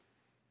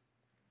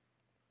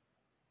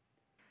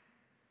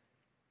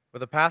Well,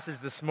 the passage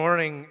this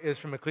morning is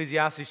from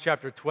Ecclesiastes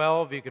chapter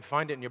 12. You could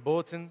find it in your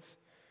bulletins.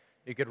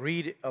 You could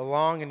read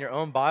along in your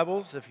own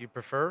Bibles if you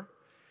prefer.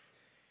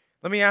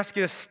 Let me ask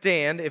you to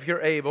stand if you're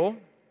able.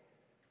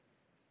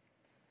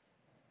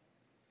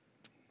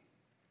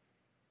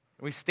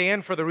 We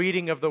stand for the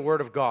reading of the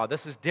Word of God.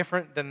 This is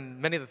different than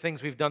many of the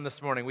things we've done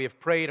this morning. We have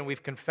prayed and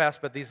we've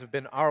confessed, but these have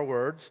been our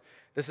words.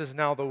 This is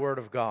now the Word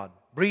of God,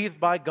 breathed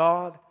by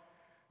God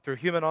through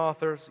human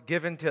authors,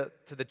 given to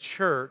the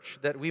church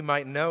that we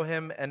might know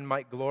Him and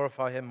might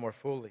glorify Him more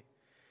fully.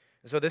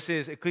 And so this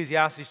is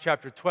Ecclesiastes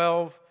chapter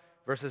 12,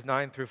 verses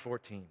 9 through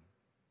 14.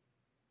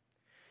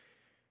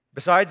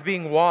 Besides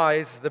being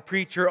wise, the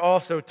preacher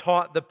also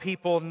taught the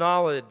people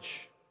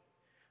knowledge,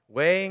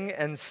 weighing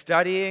and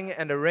studying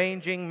and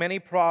arranging many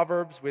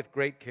proverbs with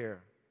great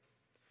care.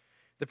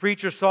 The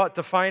preacher sought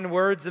to find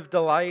words of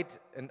delight,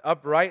 and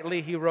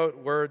uprightly he wrote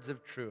words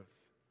of truth.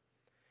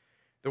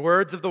 The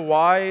words of the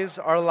wise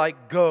are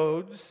like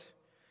goads,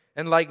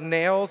 and like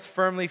nails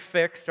firmly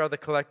fixed are the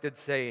collected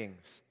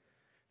sayings.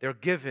 They're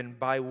given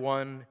by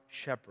one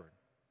shepherd.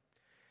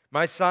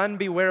 My son,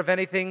 beware of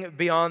anything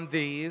beyond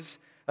these.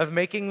 Of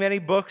making many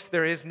books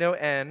there is no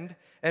end,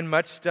 and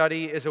much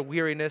study is a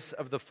weariness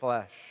of the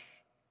flesh.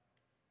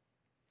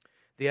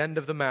 The end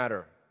of the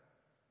matter,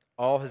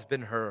 all has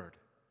been heard.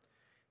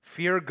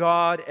 Fear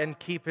God and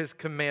keep His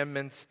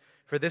commandments,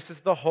 for this is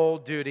the whole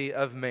duty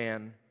of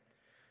man.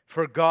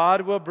 For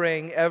God will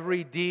bring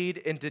every deed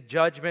into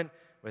judgment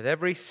with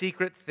every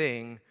secret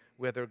thing,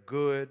 whether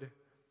good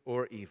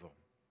or evil.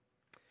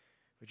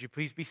 Would you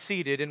please be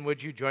seated, and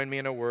would you join me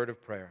in a word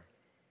of prayer?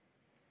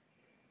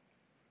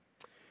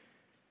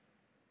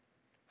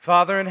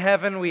 Father in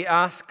heaven, we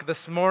ask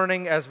this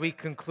morning as we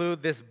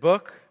conclude this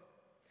book,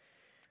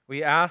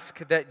 we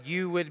ask that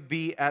you would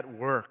be at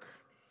work.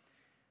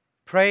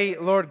 Pray,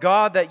 Lord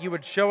God, that you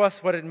would show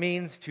us what it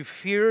means to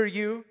fear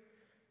you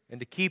and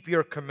to keep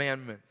your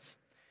commandments.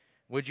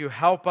 Would you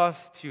help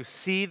us to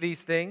see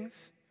these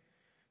things,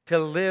 to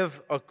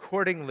live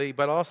accordingly,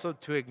 but also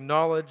to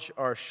acknowledge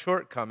our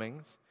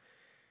shortcomings,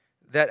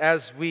 that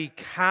as we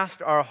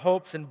cast our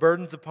hopes and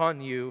burdens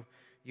upon you,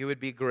 you would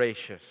be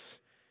gracious.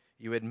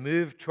 You would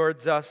move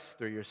towards us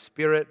through your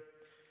Spirit.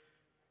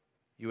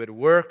 You would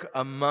work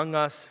among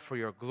us for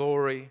your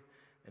glory,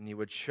 and you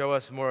would show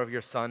us more of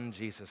your Son,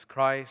 Jesus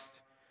Christ,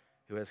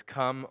 who has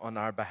come on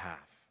our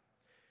behalf.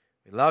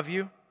 We love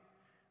you.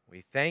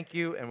 We thank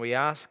you, and we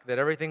ask that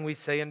everything we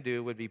say and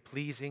do would be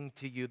pleasing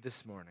to you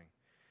this morning.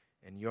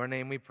 In your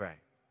name we pray.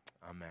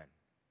 Amen.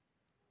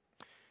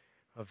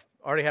 I've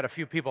already had a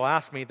few people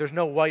ask me, there's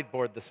no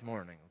whiteboard this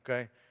morning,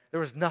 okay? There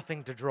was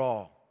nothing to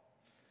draw.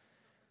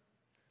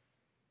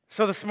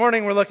 So this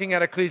morning we're looking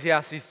at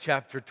Ecclesiastes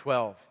chapter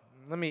 12.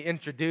 Let me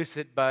introduce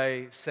it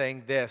by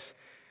saying this.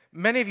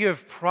 Many of you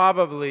have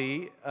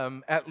probably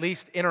at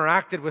least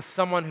interacted with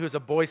someone who's a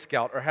Boy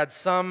Scout or had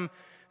some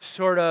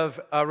sort of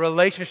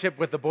relationship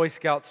with the Boy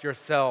Scouts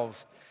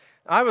yourselves.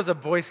 I was a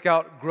Boy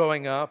Scout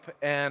growing up,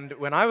 and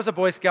when I was a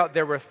Boy Scout,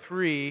 there were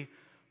 3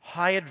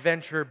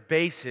 high-adventure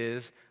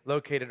bases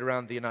located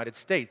around the United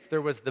States. There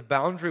was the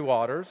Boundary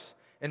Waters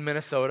in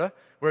Minnesota,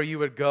 where you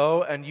would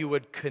go and you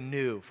would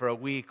canoe for a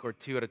week or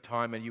 2 at a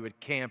time, and you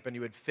would camp and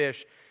you would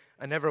fish.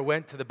 I never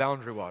went to the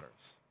Boundary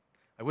Waters.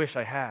 I wish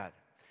I had.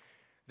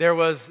 There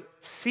was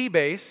Sea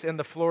Base in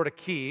the Florida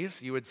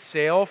Keys. You would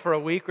sail for a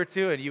week or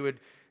 2, and you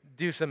would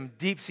do some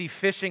deep-sea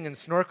fishing and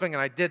snorkeling, and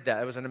I did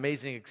that. It was an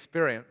amazing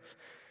experience.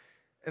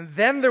 And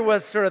then there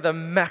was sort of the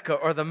mecca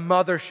or the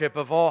mothership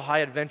of all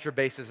high-adventure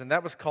bases, and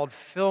that was called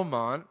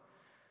Philmont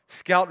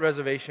Scout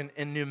Reservation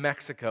in New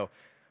Mexico.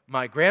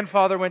 My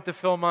grandfather went to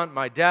Philmont,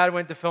 my dad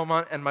went to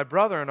Philmont, and my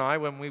brother and I,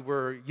 when we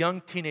were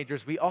young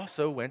teenagers, we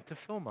also went to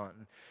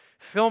Philmont.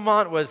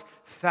 Philmont was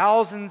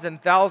thousands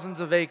and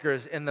thousands of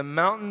acres in the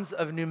mountains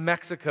of New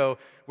Mexico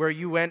where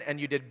you went and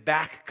you did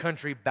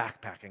backcountry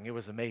backpacking. It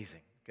was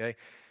amazing, okay?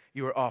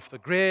 You were off the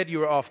grid, you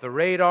were off the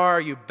radar,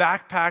 you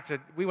backpacked.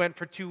 We went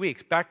for 2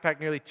 weeks, backpacked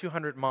nearly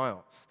 200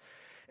 miles.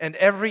 And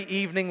every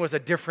evening was a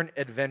different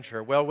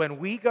adventure. Well, when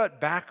we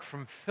got back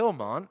from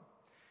Philmont,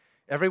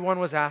 everyone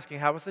was asking,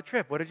 how was the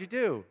trip? What did you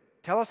do?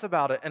 Tell us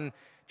about it. And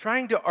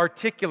trying to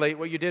articulate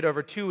what you did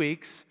over 2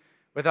 weeks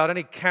without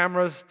any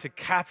cameras to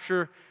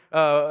capture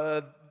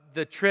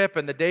the trip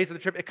and the days of the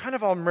trip, it kind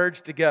of all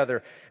merged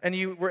together. And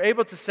you were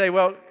able to say,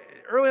 well,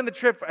 early in the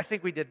trip, I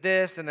think we did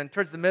this, and then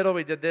towards the middle,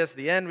 we did this,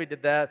 the end, we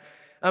did that.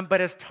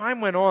 But as time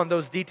went on,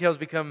 those details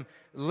become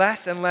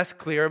less and less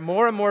clear,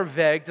 more and more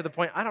vague, to the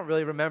point I don't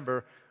really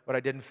remember what I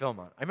did in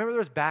Philmont. I remember there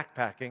was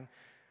backpacking.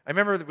 I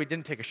remember that we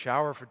didn't take a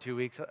shower for 2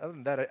 weeks. Other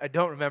than that, I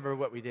don't remember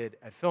what we did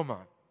at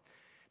Philmont.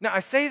 Now,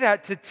 I say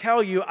that to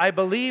tell you, I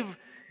believe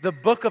the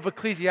book of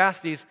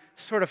Ecclesiastes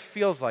sort of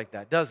feels like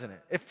that, doesn't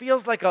it? It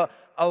feels like a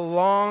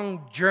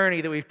long journey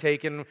that we've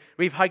taken.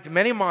 We've hiked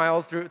many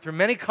miles through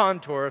many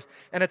contours,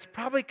 and it's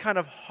probably kind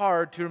of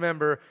hard to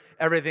remember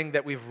everything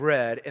that we've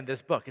read in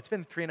this book. It's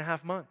been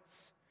 3.5 months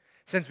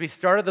since we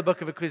started the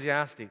book of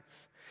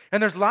Ecclesiastes.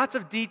 And there's lots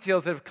of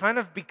details that have kind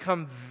of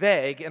become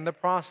vague in the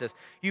process.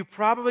 You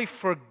probably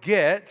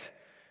forget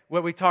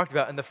what we talked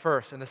about in the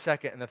first and the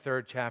second and the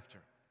third chapter.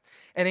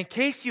 And in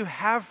case you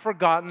have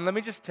forgotten, let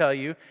me just tell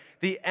you,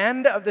 the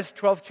end of this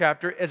 12th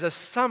chapter is a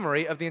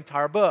summary of the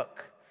entire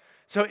book.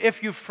 So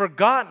if you've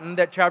forgotten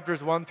that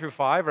chapters 1 through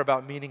 5 are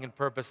about meaning and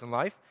purpose in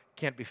life,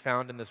 can't be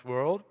found in this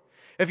world.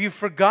 If you've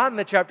forgotten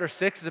that chapter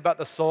 6 is about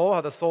the soul,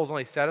 how the soul is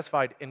only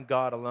satisfied in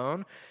God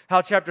alone,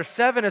 how chapter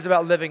 7 is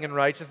about living in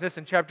righteousness,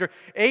 and chapter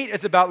 8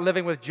 is about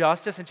living with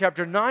justice, and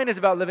chapter 9 is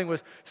about living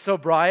with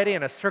sobriety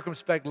and a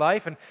circumspect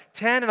life, and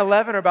 10 and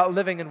 11 are about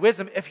living in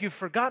wisdom. If you've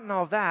forgotten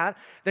all that,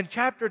 then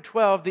chapter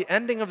 12, the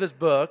ending of this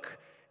book,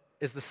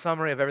 is the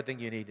summary of everything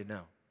you need to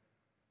know.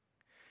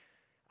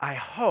 I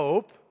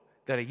hope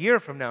that a year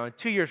from now, and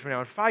 2 years from now,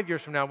 and 5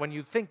 years from now, when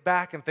you think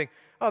back and think,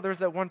 oh, there's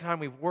that one time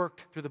we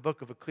worked through the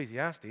book of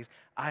Ecclesiastes,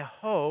 I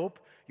hope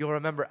you'll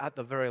remember at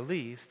the very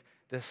least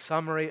the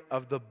summary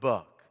of the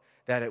book,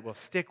 that it will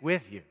stick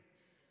with you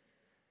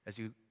as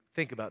you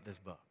think about this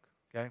book,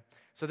 okay?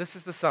 So this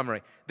is the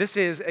summary. This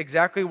is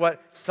exactly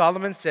what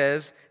Solomon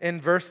says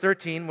in verse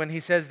 13 when he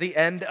says, the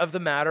end of the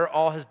matter,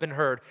 all has been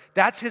heard.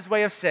 That's his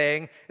way of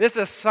saying, this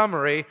is a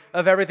summary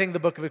of everything the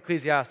book of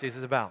Ecclesiastes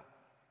is about.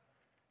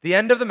 The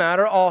end of the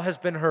matter, all has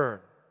been heard.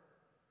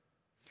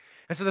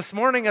 And so this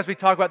morning, as we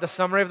talk about the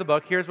summary of the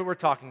book, here's what we're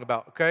talking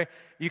about, okay?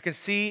 You can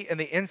see in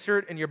the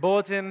insert in your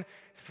bulletin,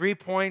 3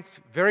 points,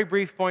 very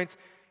brief points.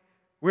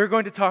 We're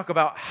going to talk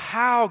about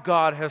how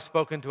God has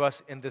spoken to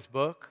us in this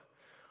book,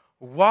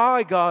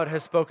 why God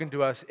has spoken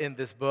to us in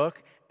this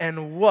book,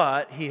 and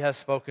what He has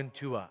spoken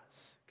to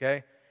us,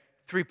 okay?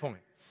 3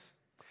 points.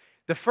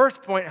 The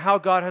first point, how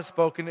God has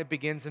spoken, it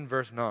begins in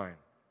verse 9.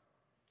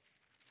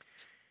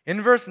 In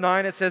verse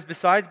 9, it says,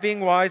 besides being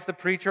wise, the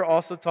preacher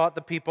also taught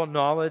the people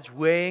knowledge,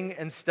 weighing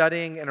and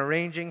studying and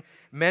arranging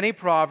many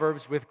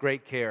proverbs with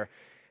great care.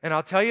 And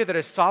I'll tell you that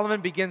as Solomon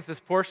begins this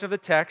portion of the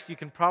text, you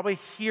can probably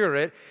hear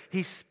it.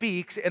 He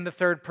speaks in the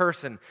third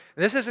person.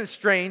 This isn't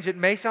strange. It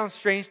may sound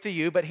strange to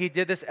you, but he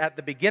did this at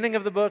the beginning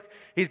of the book.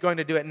 He's going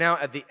to do it now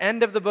at the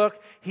end of the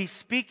book. He's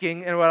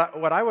speaking in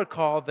what I would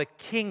call the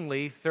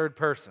kingly third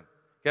person.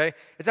 Okay?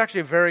 It's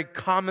actually a very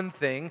common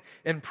thing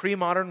in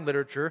pre-modern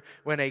literature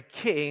when a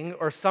king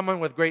or someone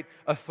with great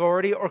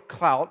authority or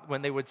clout,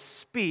 when they would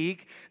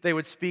speak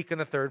in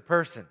the third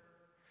person.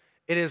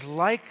 It is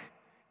like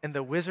in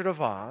The Wizard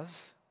of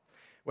Oz,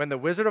 when the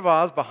Wizard of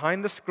Oz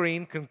behind the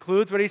screen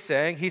concludes what he's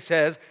saying, he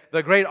says,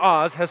 the great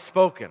Oz has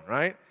spoken,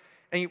 right?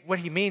 And what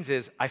he means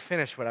is, I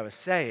finished what I was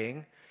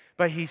saying,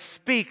 but he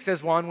speaks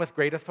as one with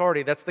great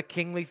authority. That's the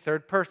kingly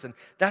third person.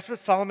 That's what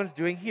Solomon's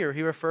doing here.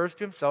 He refers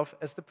to himself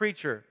as the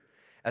preacher.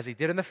 As he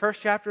did in the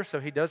first chapter, so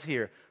he does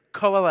here.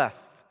 Koheleth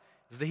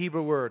is the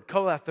Hebrew word.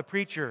 Koheleth, the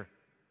preacher.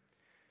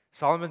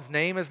 Solomon's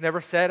name is never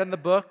said in the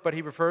book, but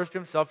he refers to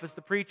himself as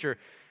the preacher.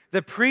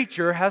 The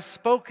preacher has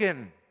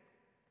spoken.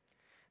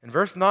 And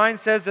verse 9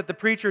 says that the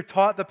preacher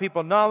taught the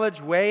people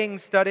knowledge, weighing,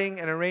 studying,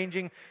 and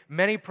arranging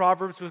many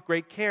proverbs with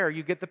great care.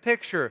 You get the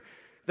picture.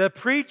 The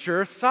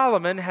preacher,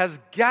 Solomon, has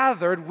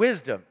gathered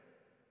wisdom.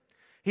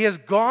 He has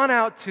gone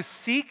out to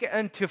seek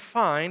and to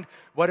find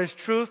what is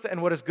truth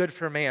and what is good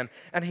for man.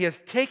 And he has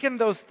taken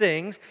those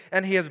things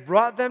and he has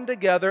brought them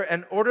together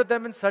and ordered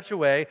them in such a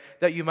way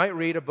that you might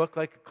read a book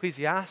like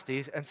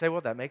Ecclesiastes and say,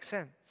 well, that makes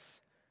sense.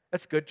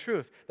 That's good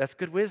truth. That's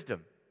good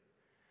wisdom.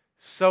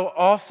 So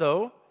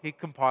also, he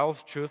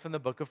compiles truth in the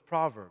book of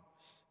Proverbs.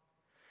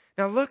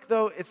 Now look,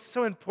 though, it's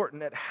so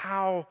important at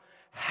how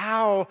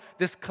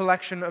this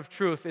collection of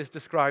truth is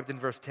described in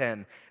verse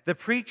 10. The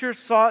preacher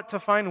sought to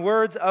find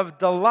words of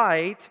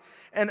delight,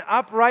 and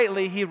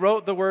uprightly he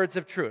wrote the words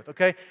of truth.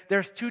 Okay?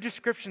 There's 2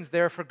 descriptions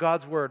there for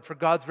God's word, for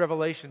God's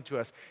revelation to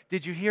us.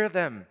 Did you hear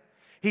them?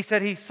 He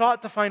said he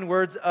sought to find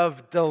words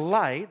of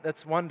delight.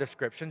 That's one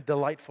description,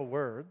 delightful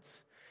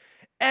words.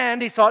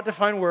 And he sought to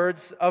find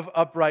words of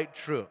upright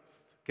truth.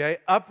 Okay?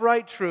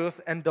 Upright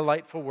truth and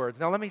delightful words.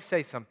 Now let me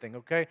say something,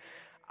 okay?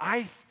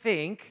 I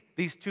think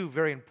these 2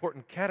 very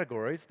important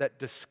categories that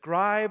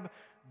describe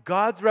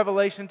God's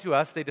revelation to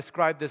us, they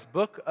describe this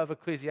book of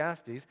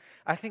Ecclesiastes.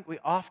 I think we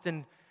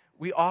often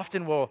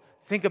will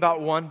think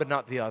about one but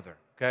not the other,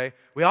 okay?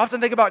 We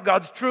often think about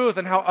God's truth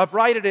and how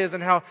upright it is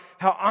and how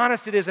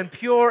honest it is and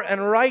pure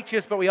and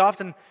righteous, but we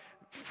often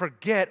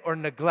forget or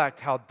neglect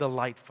how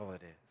delightful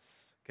it is,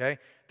 okay?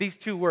 These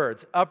 2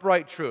 words,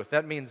 upright truth,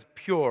 that means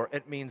pure,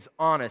 it means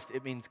honest,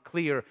 it means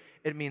clear,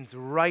 it means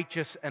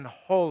righteous and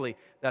holy.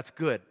 That's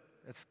good.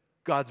 That's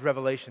God's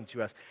revelation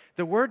to us.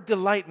 The word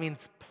delight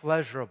means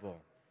pleasurable,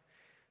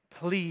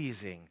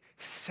 pleasing,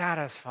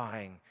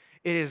 satisfying.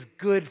 It is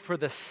good for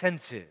the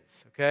senses,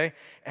 okay?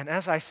 And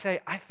as I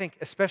say, I think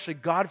especially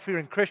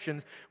God-fearing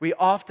Christians, we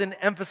often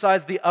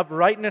emphasize the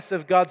uprightness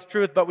of God's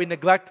truth, but we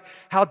neglect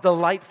how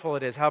delightful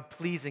it is, how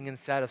pleasing and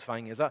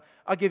satisfying it is.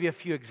 I'll give you a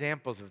few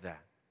examples of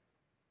that.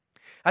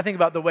 I think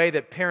about the way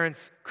that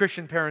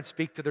Christian parents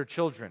speak to their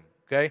children,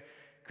 okay?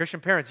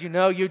 Christian parents, you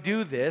know you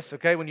do this,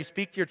 okay? When you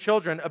speak to your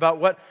children about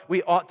what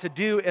we ought to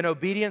do in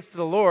obedience to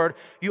the Lord,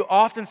 you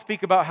often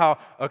speak about how,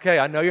 okay,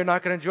 I know you're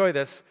not going to enjoy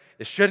this.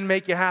 This shouldn't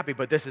make you happy,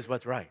 but this is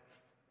what's right.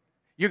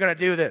 You're going to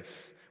do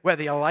this,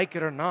 whether you like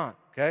it or not,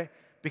 okay?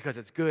 because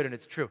it's good and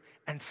it's true.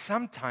 And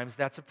sometimes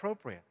that's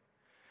appropriate.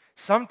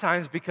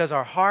 Sometimes because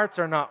our hearts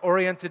are not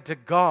oriented to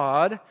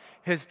God,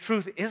 His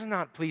truth is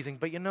not pleasing.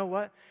 But you know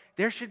what?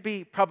 There should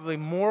be probably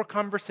more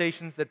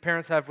conversations that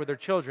parents have with their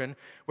children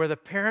where the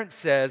parent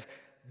says,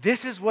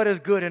 this is what is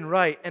good and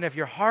right, and if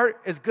your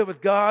heart is good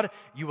with God,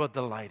 you will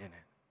delight in it.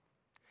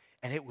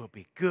 And it will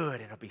be good,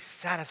 and it'll be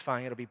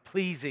satisfying, it'll be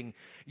pleasing.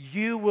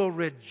 You will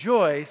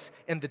rejoice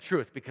in the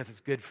truth because it's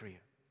good for you.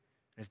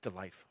 It's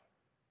delightful.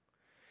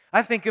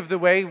 I think of the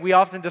way we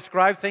often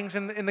describe things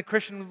in the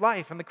Christian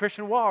life, in the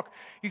Christian walk.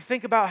 You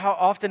think about how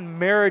often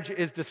marriage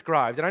is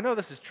described. And I know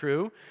this is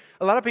true.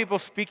 A lot of people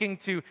speaking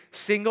to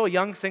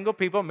young single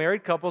people,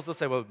 married couples, they'll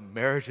say, well,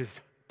 marriage is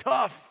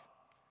tough.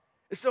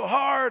 It's so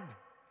hard.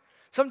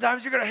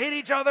 Sometimes you're going to hate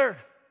each other.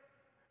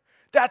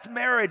 That's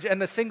marriage.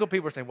 And the single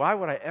people are saying, why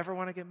would I ever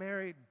want to get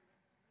married?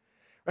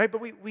 Right? But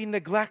we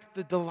neglect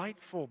the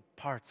delightful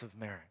parts of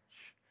marriage.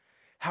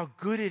 How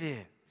good it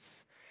is.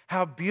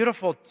 How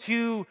beautiful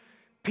two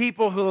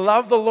people who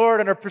love the Lord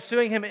and are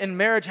pursuing Him in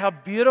marriage, how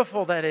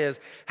beautiful that is.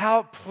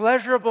 How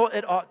pleasurable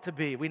it ought to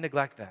be. We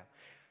neglect that.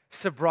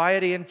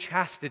 Sobriety and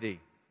chastity.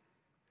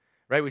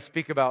 Right? We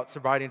speak about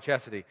sobriety and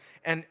chastity.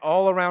 And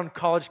all around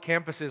college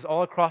campuses,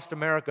 all across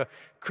America,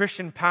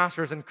 Christian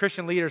pastors and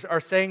Christian leaders are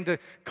saying to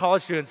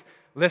college students,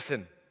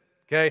 listen,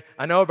 okay,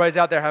 I know everybody's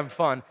out there having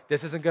fun.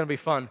 This isn't going to be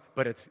fun,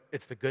 but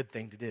it's the good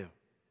thing to do.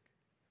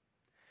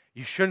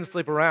 You shouldn't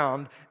sleep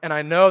around, and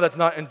I know that's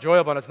not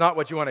enjoyable and it's not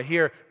what you want to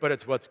hear, but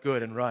it's what's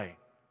good and right,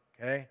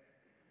 okay?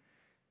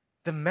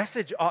 The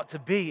message ought to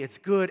be it's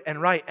good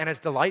and right, and it's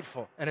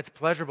delightful, and it's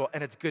pleasurable,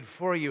 and it's good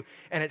for you,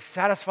 and it's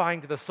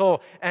satisfying to the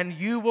soul, and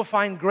you will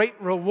find great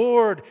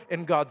reward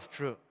in God's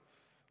truth.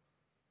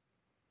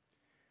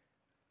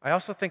 I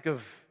also think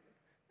of,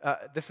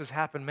 this has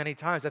happened many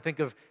times, I think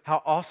of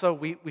how also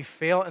we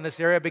fail in this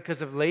area because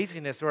of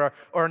laziness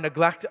or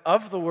neglect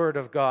of the Word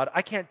of God.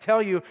 I can't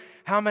tell you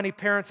how many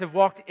parents have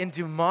walked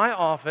into my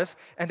office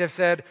and have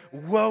said,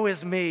 woe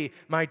is me,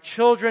 my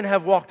children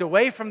have walked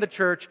away from the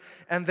church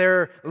and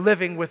they're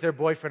living with their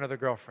boyfriend or their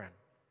girlfriend.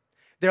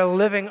 They're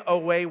living a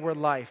wayward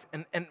life.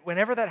 And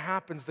whenever that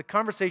happens, the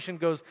conversation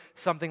goes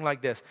something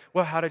like this.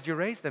 Well, how did you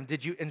raise them?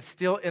 Did you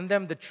instill in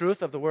them the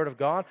truth of the Word of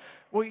God?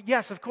 Well,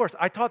 yes, of course.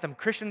 I taught them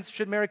Christians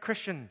should marry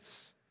Christians.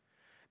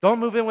 Don't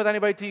move in with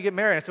anybody till you get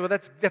married. I said, well,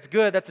 that's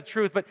good, that's the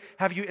truth, but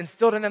have you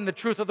instilled in them the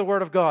truth of the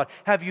Word of God?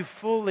 Have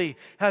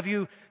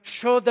you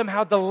showed them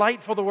how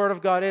delightful the Word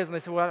of God is? And they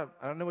said, well,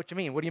 I don't know what you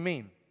mean. What do you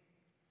mean?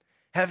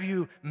 Have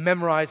you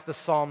memorized the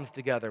Psalms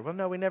together? Well,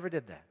 no, we never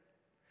did that.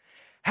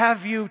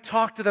 Have you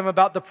talked to them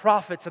about the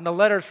prophets and the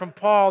letters from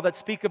Paul that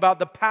speak about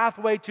the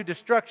pathway to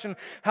destruction,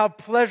 how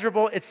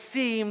pleasurable it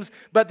seems,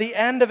 but the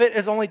end of it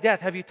is only death?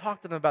 Have you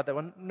talked to them about that?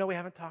 Well, no, we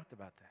haven't talked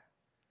about that.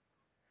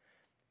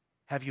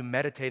 Have you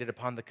meditated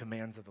upon the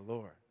commands of the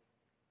Lord?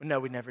 No,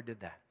 we never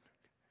did that.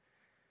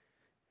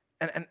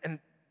 And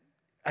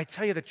I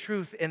tell you the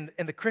truth, in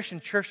the Christian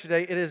church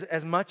today, it is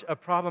as much a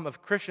problem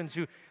of Christians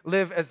who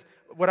live as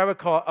what I would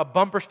call a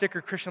bumper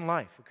sticker Christian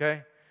life,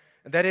 okay?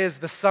 That is,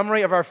 the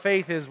summary of our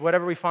faith is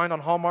whatever we find on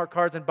Hallmark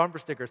cards and bumper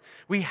stickers.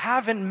 We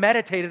haven't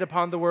meditated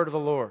upon the Word of the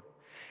Lord.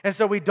 And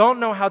so we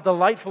don't know how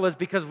delightful it is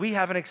because we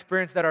haven't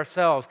experienced that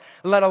ourselves,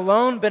 let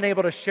alone been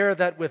able to share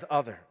that with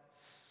others.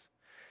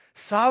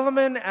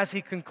 Solomon, as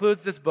he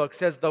concludes this book,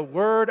 says the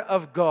Word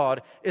of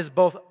God is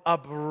both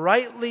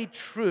uprightly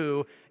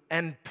true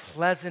and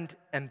pleasant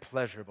and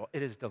pleasurable.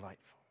 It is delightful.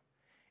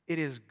 It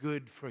is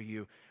good for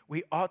you.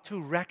 We ought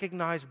to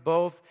recognize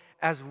both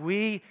as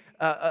we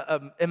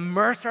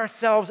immerse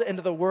ourselves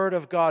into the Word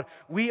of God.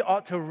 We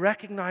ought to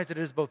recognize that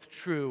it is both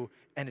true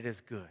and it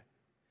is good.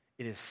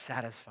 It is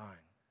satisfying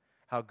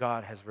how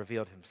God has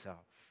revealed Himself.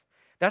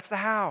 That's the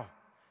how.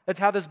 That's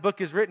how this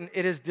book is written.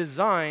 It is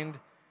designed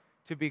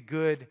to be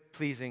good,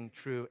 pleasing,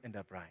 true, and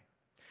upright.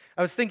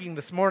 I was thinking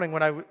this morning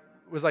when I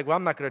was like, well,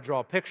 I'm not going to draw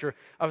a picture.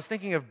 I was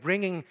thinking of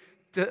bringing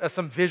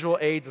some visual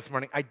aids this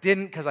morning. I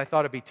didn't because I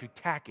thought it'd be too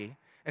tacky.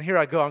 And here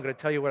I go. I'm going to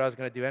tell you what I was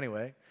going to do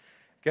anyway.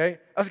 Okay?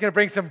 I was going to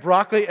bring some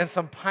broccoli and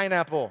some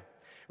pineapple.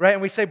 Right?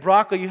 And we say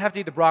broccoli, you have to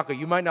eat the broccoli.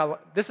 You might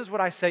not. This is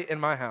what I say in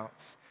my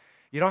house.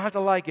 You don't have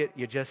to like it.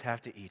 You just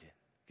have to eat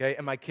it. Okay?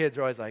 And my kids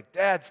are always like,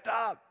 Dad,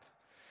 stop.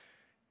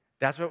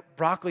 That's what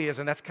broccoli is,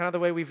 and that's kind of the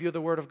way we view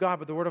the Word of God.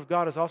 But the Word of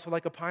God is also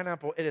like a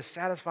pineapple. It is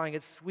satisfying,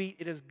 it's sweet,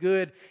 it is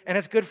good, and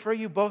it's good for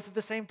you both at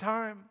the same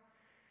time.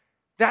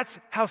 That's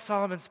how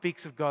Solomon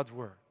speaks of God's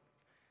Word.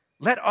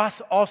 Let us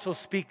also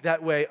speak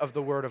that way of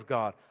the Word of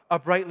God,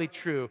 uprightly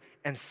true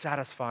and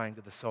satisfying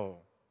to the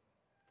soul.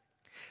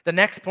 The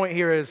next point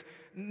here is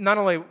not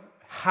only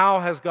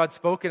how has God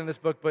spoken in this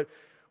book, but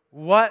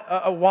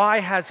why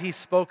has He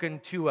spoken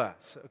to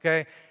us,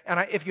 okay?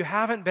 And if you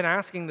haven't been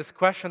asking this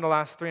question the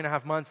last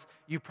 3.5 months,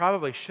 you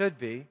probably should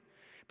be,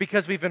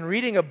 because we've been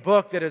reading a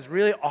book that is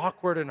really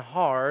awkward and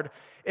hard.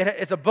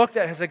 It's a book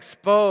that has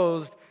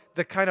exposed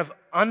the kind of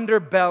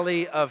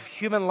underbelly of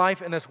human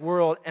life in this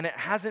world, and it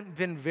hasn't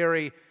been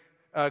very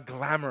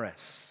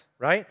glamorous,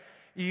 right?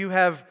 You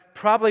have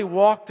probably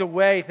walked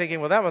away thinking,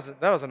 well, that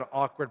was an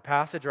awkward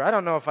passage, or I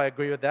don't know if I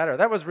agree with that, or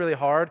that was really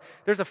hard.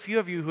 There's a few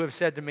of you who have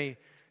said to me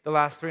the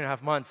last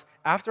 3.5 months,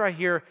 after I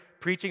hear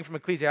preaching from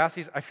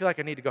Ecclesiastes, I feel like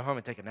I need to go home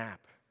and take a nap.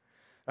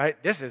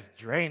 Right? This is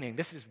draining.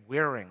 This is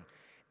wearing.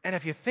 And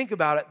if you think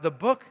about it, the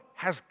book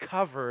has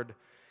covered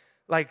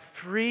like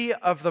 3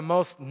 of the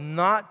most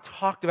not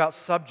talked about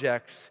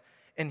subjects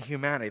in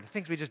humanity, the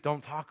things we just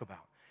don't talk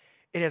about.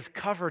 It has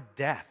covered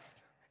death,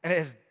 and it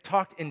has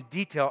talked in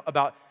detail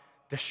about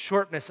the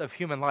shortness of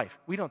human life.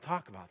 We don't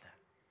talk about that.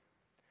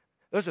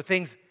 Those are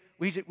things,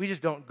 we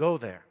just don't go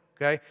there,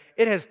 okay?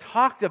 It has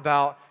talked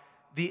about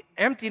the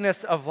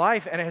emptiness of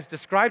life, and it has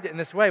described it in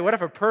this way. What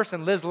if a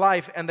person lives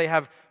life and they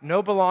have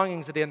no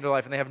belongings at the end of their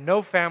life, and they have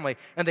no family,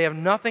 and they have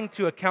nothing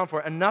to account for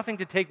and nothing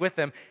to take with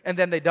them, and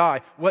then they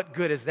die? What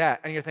good is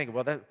that? And you're thinking,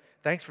 well,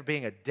 thanks for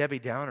being a Debbie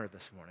Downer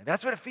this morning.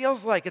 That's what it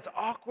feels like. It's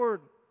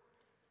awkward.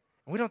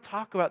 We don't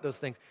talk about those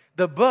things.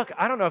 The book,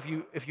 I don't know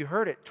if you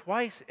heard it,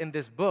 twice in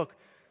this book,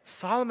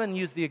 Solomon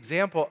used the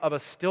example of a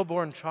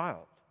stillborn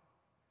child.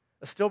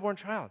 A stillborn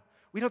child.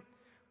 We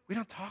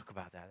don't talk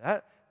about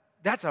that.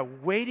 That's a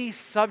weighty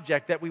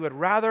subject that we would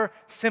rather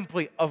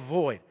simply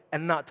avoid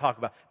and not talk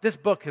about. This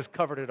book has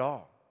covered it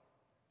all.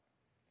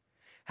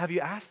 Have you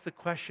asked the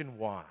question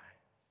why?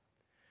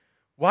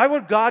 Why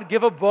would God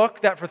give a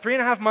book that for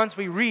 3.5 months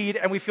we read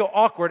and we feel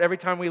awkward every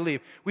time we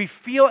leave? We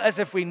feel as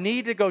if we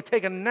need to go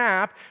take a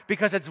nap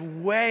because it's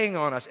weighing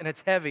on us and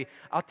it's heavy.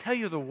 I'll tell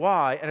you the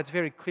why, and it's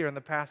very clear in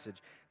the passage.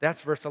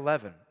 That's verse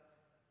 11.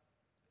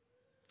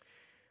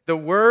 The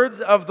words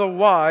of the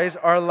wise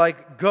are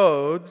like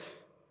goads,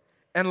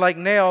 and like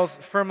nails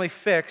firmly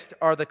fixed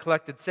are the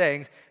collected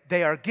sayings.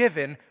 They are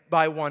given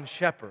by one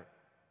shepherd.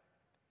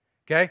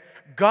 Okay?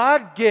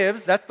 God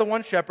gives, that's the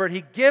one shepherd,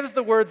 He gives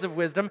the words of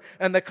wisdom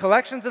and the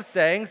collections of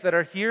sayings that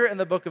are here in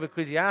the book of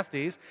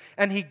Ecclesiastes,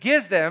 and He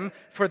gives them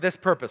for this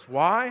purpose.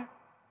 Why?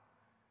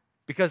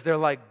 Because they're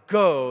like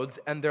goads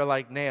and they're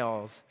like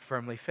nails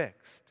firmly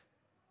fixed.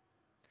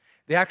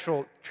 The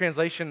actual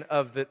translation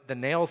of the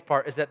nails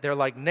part is that they're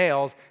like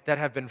nails that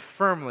have been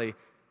firmly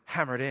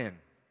hammered in,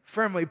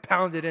 firmly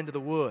pounded into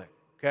the wood,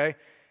 okay?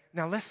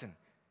 Now listen,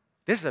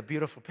 this is a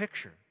beautiful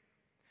picture.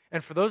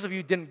 And for those of you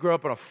who didn't grow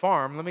up on a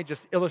farm, let me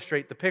just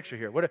illustrate the picture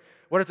here.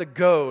 What is a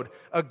goad?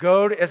 A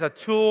goad is a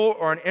tool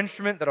or an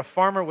instrument that a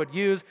farmer would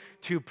use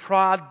to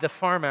prod the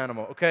farm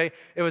animal, okay?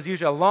 It was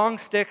usually a long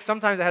stick.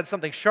 Sometimes it had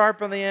something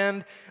sharp on the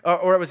end,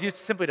 or it was used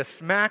simply to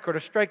smack or to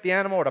strike the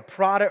animal or to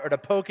prod it or to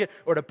poke it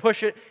or to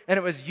push it. And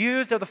it was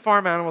used of the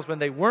farm animals when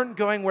they weren't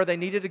going where they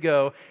needed to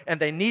go and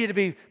they needed to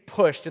be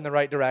pushed in the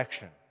right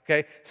direction,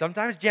 okay?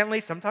 Sometimes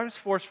gently, sometimes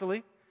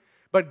forcefully.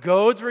 But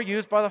goads were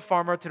used by the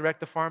farmer to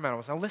direct the farm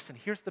animals. Now listen,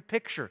 here's the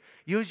picture.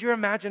 Use your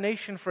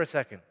imagination for a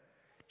second.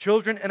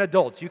 Children and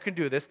adults, you can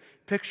do this.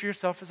 Picture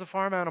yourself as a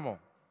farm animal.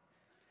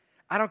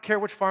 I don't care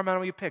which farm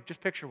animal you pick,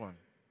 just picture one.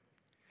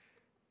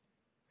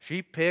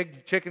 Sheep,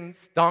 pig,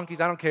 chickens,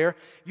 donkeys, I don't care.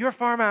 You're a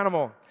farm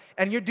animal,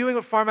 and you're doing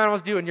what farm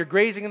animals do, and you're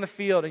grazing in the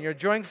field, and you're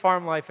enjoying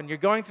farm life, and you're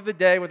going through the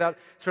day without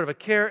sort of a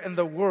care in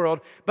the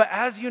world. But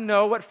as you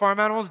know, what farm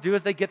animals do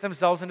is they get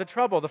themselves into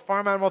trouble. The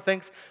farm animal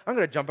thinks, I'm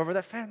going to jump over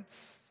that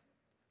fence.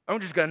 I'm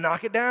just going to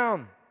knock it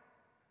down,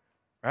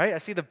 right? I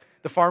see the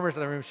farmers in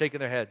the room shaking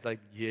their heads like,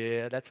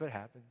 yeah, that's what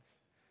happens.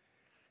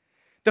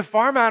 The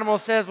farm animal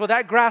says, well,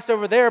 that grass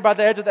over there by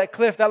the edge of that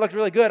cliff, that looks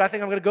really good. I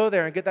think I'm going to go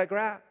there and get that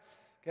grass,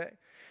 okay?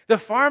 The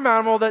farm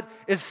animal that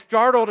is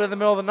startled in the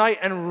middle of the night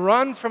and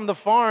runs from the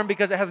farm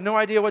because it has no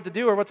idea what to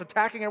do or what's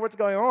attacking or what's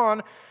going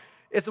on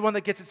is the one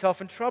that gets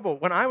itself in trouble.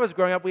 When I was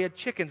growing up, we had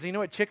chickens. And you know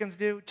what chickens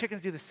do?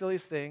 Chickens do the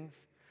silliest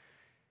things.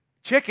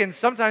 Chickens,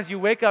 sometimes you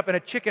wake up and a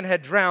chicken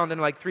had drowned in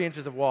like 3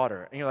 inches of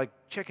water. And you're like,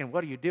 chicken,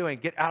 what are you doing?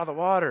 Get out of the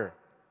water.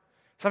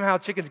 Somehow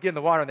chickens get in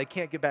the water and they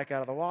can't get back out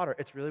of the water.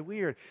 It's really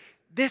weird.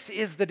 This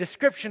is the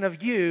description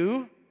of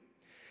you.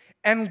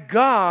 And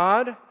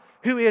God,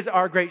 who is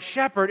our great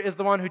shepherd, is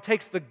the one who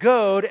takes the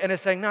goad and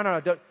is saying,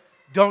 no,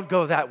 don't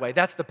go that way.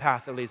 That's the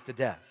path that leads to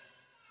death.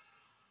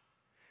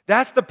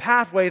 That's the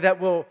pathway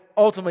that will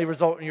ultimately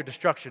result in your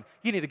destruction.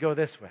 You need to go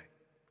this way.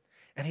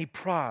 And He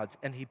prods,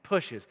 and He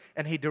pushes,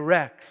 and He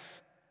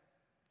directs.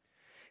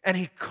 And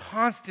He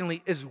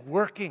constantly is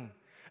working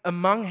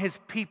among His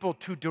people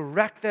to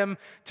direct them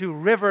to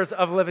rivers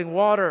of living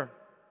water,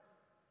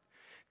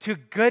 to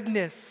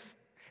goodness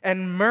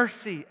and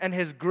mercy and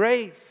His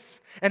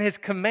grace and His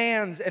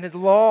commands and His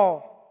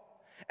law,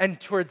 and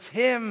towards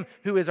Him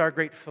who is our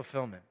great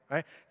fulfillment,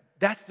 right?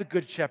 That's the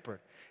Good Shepherd.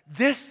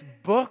 This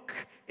book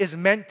is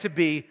meant to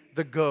be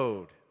the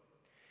goad.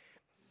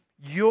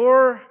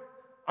 Your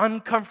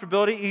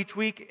uncomfortability each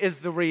week is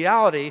the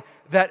reality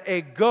that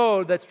a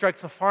goad that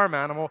strikes a farm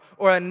animal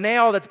or a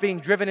nail that's being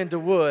driven into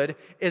wood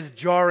is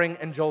jarring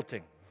and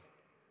jolting.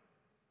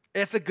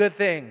 It's a good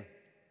thing.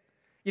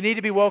 You need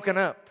to be woken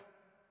up.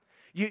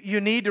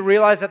 You need to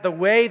realize that the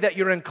way that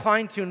you're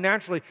inclined to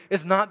naturally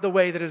is not the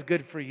way that is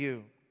good for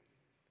you.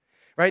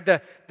 right?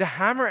 The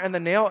hammer and the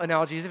nail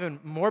analogy is even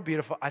more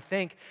beautiful, I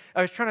think.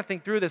 I was trying to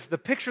think through this. The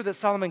picture that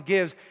Solomon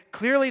gives,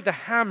 clearly the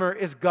hammer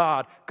is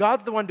God.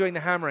 God's the one doing the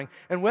hammering.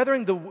 And whether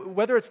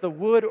it's the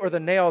wood or the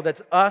nail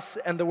that's us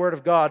and the Word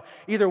of God,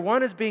 either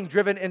one is being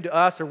driven into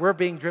us or we're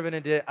being driven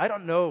into it. I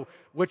don't know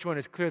which one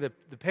is clear,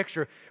 the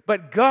picture.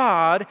 But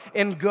God,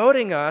 in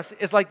goading us,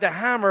 is like the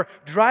hammer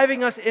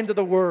driving us into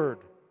the Word.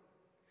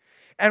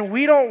 And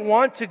we don't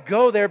want to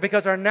go there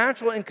because our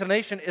natural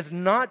inclination is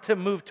not to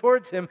move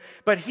towards Him,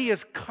 but He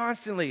is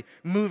constantly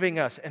moving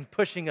us and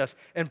pushing us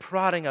and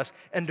prodding us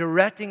and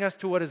directing us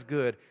to what is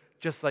good,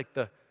 just like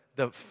the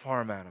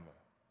farm animal.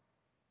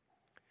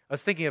 I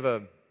was thinking of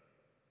an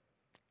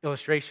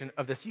illustration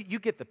of this. You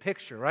get the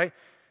picture, right?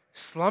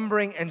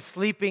 Slumbering and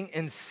sleeping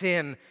in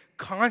sin,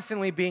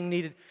 constantly being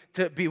needed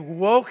to be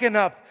woken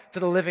up to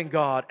the living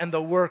God and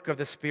the work of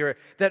the Spirit.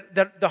 That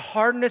the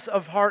hardness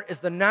of heart is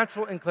the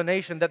natural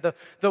inclination, that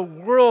the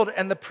world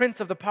and the prince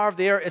of the power of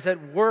the air is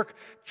at work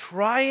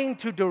trying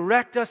to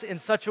direct us in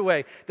such a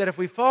way that if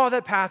we follow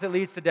that path, it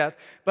leads to death.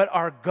 But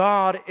our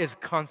God is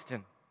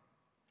constant.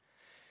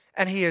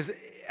 And He is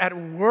at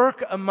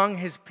work among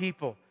His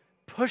people,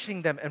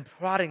 pushing them and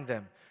prodding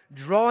them,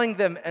 drawing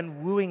them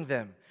and wooing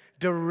them,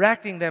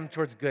 directing them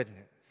towards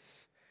goodness.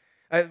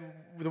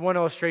 The one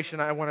illustration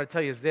I want to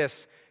tell you is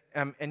this,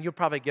 and you'll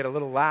probably get a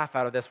little laugh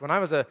out of this. When I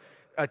was a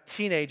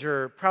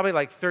teenager, probably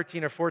like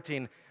 13 or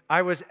 14,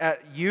 I was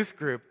at youth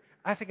group.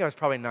 I think I was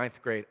probably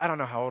ninth grade. I don't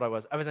know how old I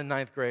was. I was in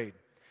ninth grade.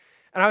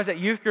 And I was at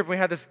youth group. We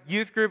had this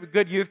youth group, a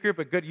good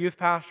youth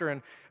pastor,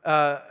 and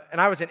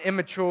I was an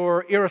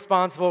immature,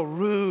 irresponsible,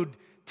 rude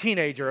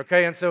teenager,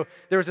 okay? And so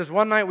there was this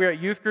one night we were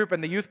at youth group,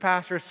 and the youth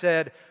pastor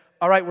said,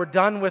 all right, we're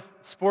done with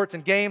sports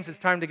and games. It's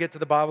time to get to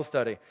the Bible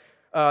study.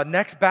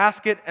 Next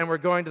basket, and we're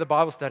going to the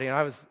Bible study.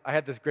 And I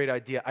had this great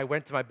idea. I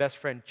went to my best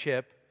friend,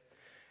 Chip,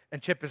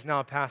 and Chip is now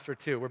a pastor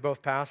too. We're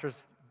both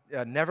pastors.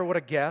 Never would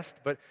have guessed,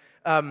 but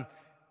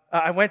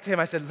I went to him.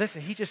 I said,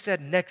 listen, he just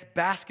said next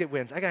basket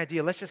wins. I got an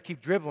idea. Let's just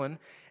keep dribbling,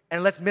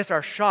 and let's miss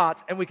our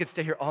shots, and we could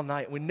stay here all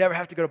night. We never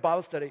have to go to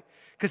Bible study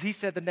because he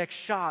said the next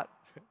shot.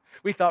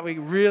 We thought we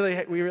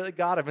really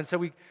got him. And so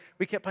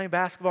we kept playing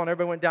basketball, and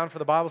everybody went down for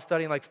the Bible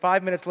study. And like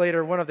 5 minutes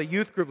later, one of the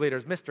youth group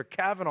leaders, Mr.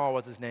 Kavanaugh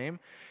was his name.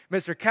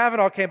 Mr.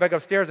 Kavanaugh came back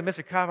upstairs, and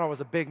Mr. Kavanaugh was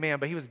a big man,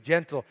 but he was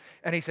gentle.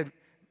 And he said,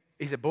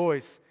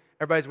 boys,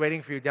 everybody's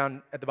waiting for you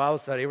down at the Bible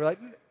study. We're like,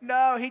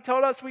 no, he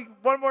told us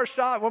one more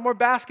shot, one more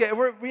basket.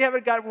 We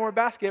haven't got one more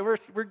basket.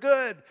 We're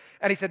good.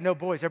 And he said, no,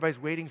 boys,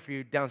 everybody's waiting for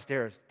you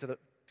downstairs to go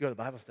to the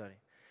Bible study.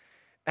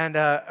 And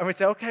we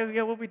said, okay,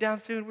 yeah, we'll be down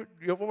soon.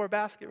 You have one more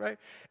basket, right?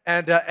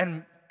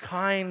 And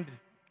kind,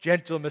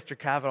 gentle Mr.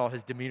 Kavanaugh,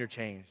 his demeanor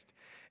changed.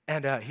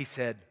 And he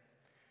said,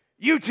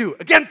 you two,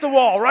 against the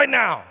wall right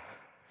now.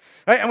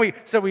 Right? And we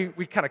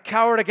kind of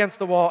cowered against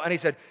the wall. And he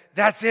said,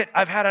 that's it.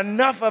 I've had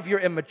enough of your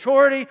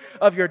immaturity,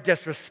 of your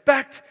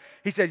disrespect.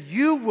 He said,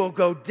 you will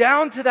go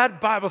down to that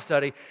Bible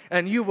study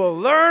and you will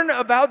learn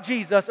about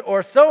Jesus,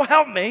 or so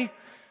help me.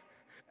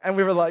 And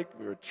we were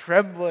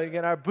trembling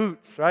in our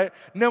boots, right?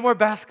 No more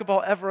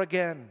basketball ever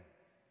again.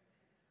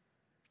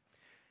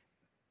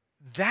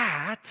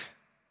 That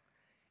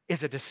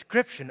is a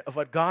description of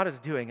what God is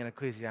doing in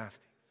Ecclesiastes,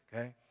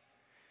 okay?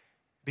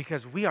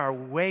 Because we are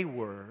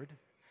wayward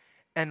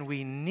and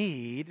we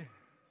need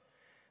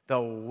the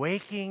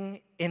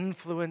waking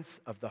influence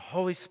of the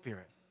Holy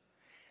Spirit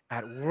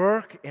at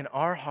work in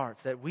our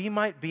hearts, that we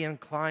might be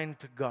inclined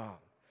to God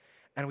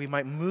and we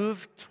might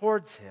move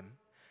towards Him,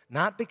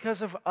 not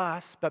because of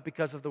us, but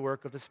because of the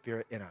work of the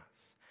Spirit in us.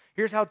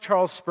 Here's how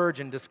Charles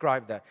Spurgeon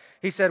described that.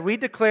 He said, we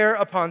declare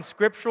upon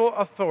scriptural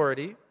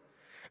authority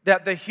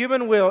that the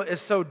human will is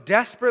so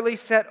desperately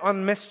set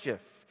on mischief,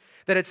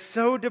 that it's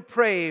so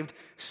depraved,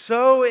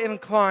 so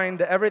inclined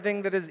to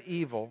everything that is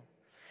evil,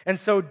 and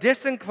so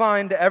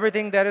disinclined to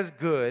everything that is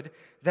good,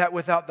 that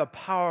without the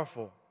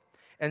powerful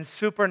and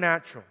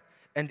supernatural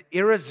and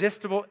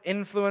irresistible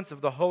influence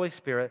of the Holy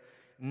Spirit,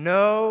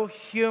 no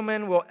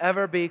human will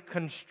ever be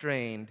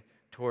constrained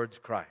towards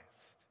Christ.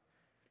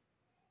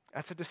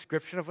 That's a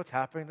description of what's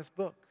happening in this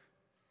book.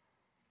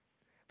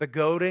 The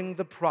goading,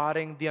 the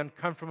prodding, the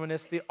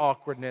uncomfortableness, the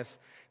awkwardness,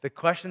 the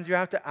questions you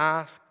have to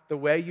ask, the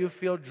way you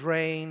feel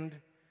drained,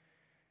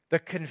 the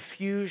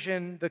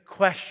confusion, the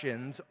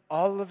questions,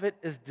 all of it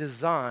is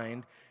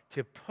designed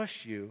to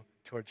push you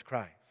towards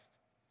Christ.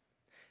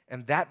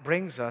 And that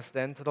brings us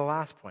then to the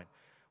last point.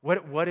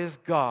 What is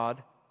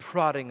God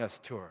prodding us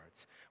towards?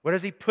 What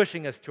is He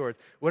pushing us towards?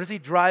 What is He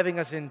driving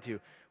us into?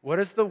 What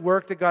is the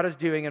work that God is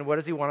doing, and what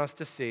does He want us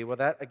to see? Well,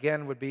 that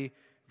again would be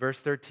verse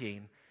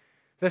 13.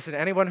 Listen,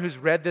 anyone who's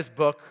read this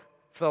book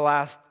for the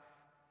last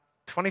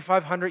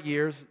 2,500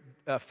 years,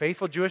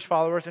 faithful Jewish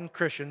followers and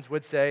Christians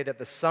would say that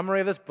the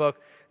summary of this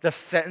book, the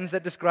sentence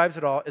that describes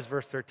it all, is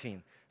verse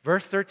 13.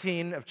 Verse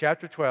 13 of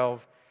chapter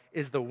 12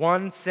 is the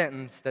one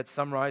sentence that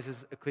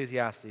summarizes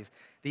Ecclesiastes.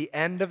 The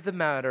end of the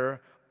matter,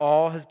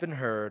 all has been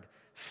heard.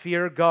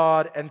 Fear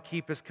God and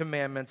keep His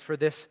commandments, for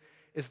this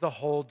is the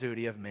whole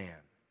duty of man.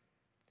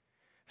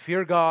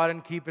 Fear God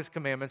and keep His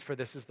commandments, for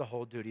this is the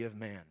whole duty of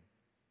man.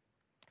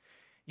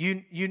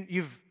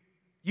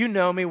 You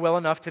know me well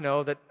enough to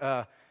know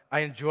that I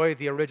enjoy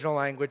the original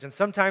language, and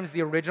sometimes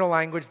the original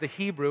language, the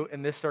Hebrew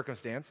in this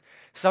circumstance,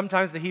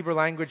 sometimes the Hebrew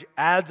language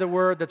adds a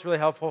word that's really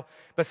helpful,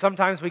 but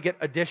sometimes we get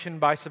addition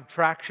by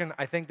subtraction.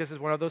 I think this is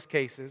one of those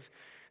cases.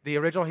 The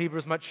original Hebrew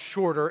is much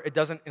shorter. It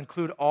doesn't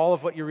include all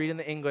of what you read in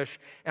the English,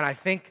 and I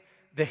think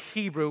the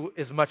Hebrew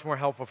is much more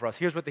helpful for us.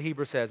 Here's what the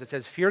Hebrew says. It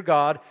says, "Fear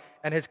God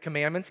and His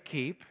commandments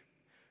keep,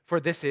 for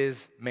this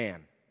is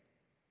man."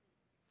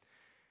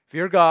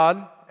 Fear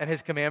God and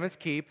His commandments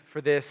keep,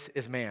 for this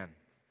is man.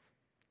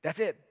 That's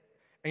it.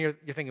 And you're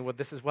thinking, well,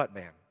 this is what,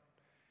 man?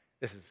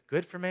 This is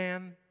good for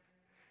man?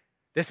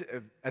 This,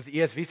 as the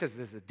ESV says,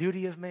 this is the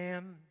duty of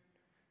man?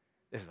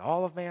 This is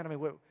all of man? I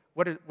mean,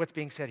 what's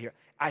being said here?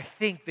 I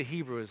think the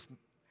Hebrew is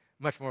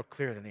much more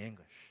clear than the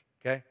English,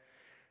 okay?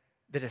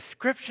 The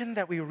description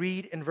that we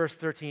read in verse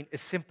 13 is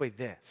simply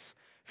this.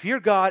 Fear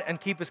God and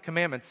keep His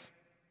commandments.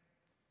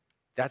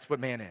 That's what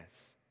man is,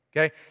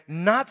 okay?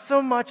 Not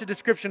so much a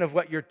description of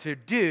what you're to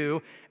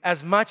do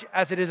as much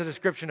as it is a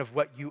description of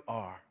what you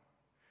are.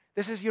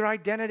 This is your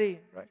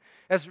identity, right?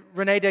 As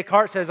Rene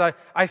Descartes says,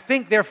 I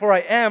think, therefore I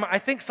am. I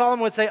think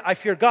Solomon would say, I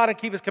fear God and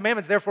keep His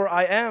commandments, therefore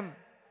I am.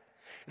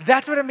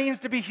 That's what it means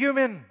to be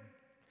human.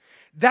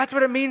 That's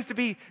what it means to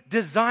be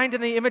designed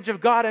in the image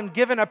of God and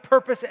given a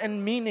purpose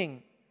and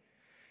meaning.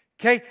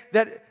 Okay?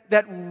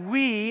 That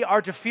we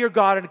are to fear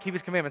God and to keep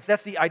His commandments.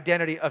 That's the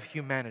identity of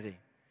humanity.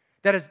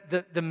 That is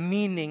the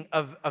meaning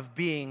of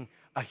being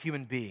a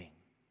human being.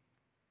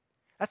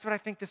 That's what I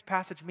think this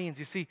passage means.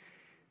 You see,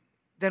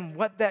 then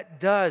what that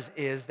does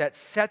is that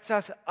sets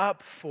us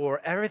up for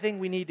everything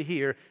we need to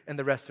hear in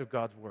the rest of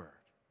God's Word.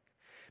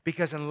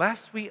 Because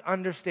unless we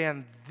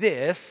understand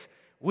this,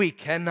 we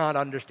cannot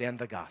understand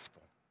the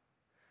gospel.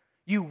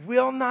 You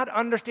will not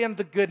understand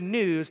the good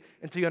news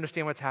until you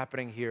understand what's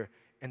happening here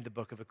in the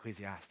book of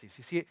Ecclesiastes.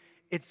 You see,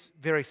 it's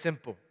very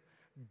simple.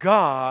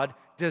 God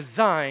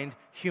designed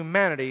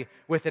humanity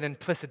with an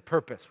implicit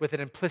purpose, with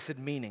an implicit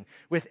meaning,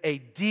 with a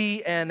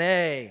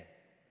DNA.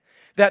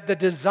 That the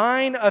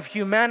design of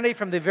humanity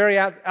from the very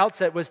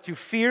outset was to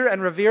fear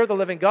and revere the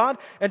living God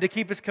and to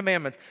keep His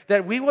commandments.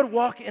 That we would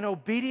walk in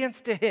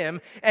obedience to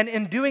Him, and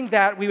in doing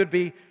that, we would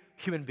be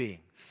human beings.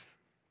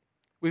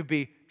 We would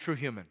be true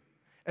human.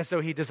 And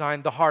so He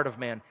designed the heart of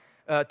man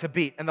to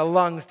beat, and the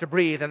lungs to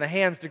breathe, and the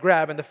hands to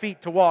grab, and the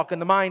feet to walk,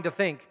 and the mind to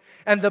think,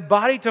 and the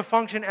body to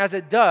function as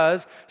it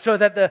does so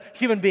that the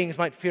human beings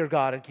might fear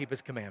God and keep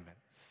His commandments.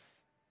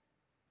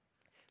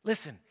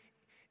 Listen.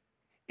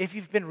 If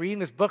you've been reading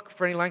this book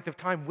for any length of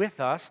time with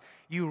us,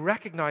 you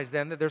recognize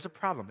then that there's a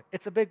problem.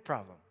 It's a big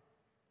problem,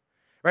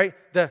 right?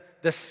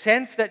 The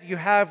sense that you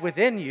have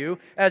within you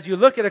as you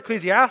look at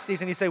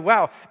Ecclesiastes and you say,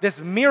 wow, this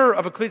mirror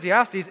of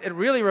Ecclesiastes, it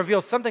really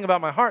reveals something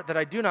about my heart that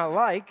I do not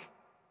like.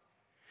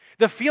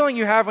 The feeling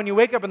you have when you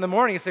wake up in the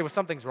morning, you say, well,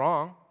 something's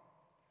wrong.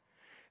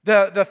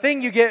 The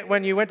thing you get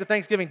when you went to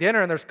Thanksgiving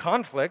dinner and there's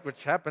conflict,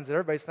 which happens at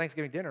everybody's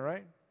Thanksgiving dinner,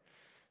 right?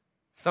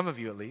 Some of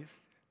you at least.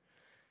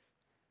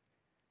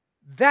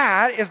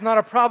 That is not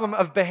a problem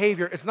of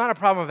behavior. It's not a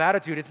problem of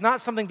attitude. It's not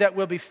something that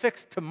will be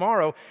fixed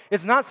tomorrow.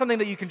 It's not something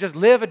that you can just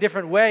live a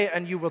different way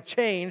and you will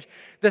change.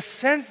 The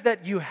sense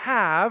that you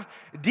have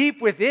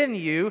deep within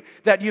you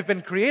that you've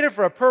been created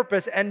for a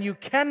purpose and you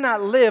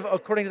cannot live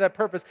according to that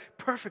purpose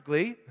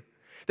perfectly,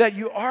 that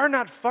you are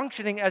not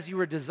functioning as you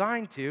were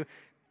designed to,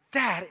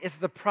 that is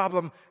the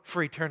problem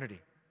for eternity.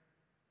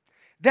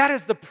 That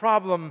is the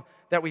problem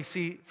that we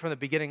see from the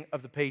beginning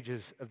of the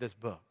pages of this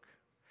book.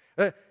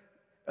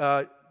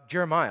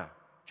 Jeremiah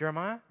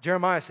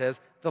says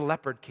the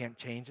leopard can't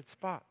change its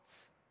spots.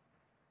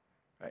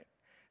 Right?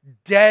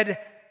 Dead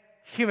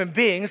human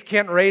beings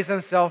can't raise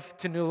themselves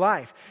to new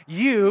life.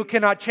 You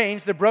cannot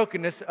change the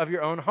brokenness of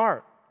your own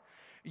heart.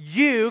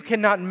 You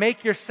cannot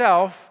make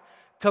yourself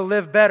to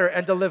live better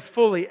and to live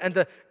fully and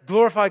to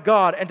glorify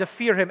God and to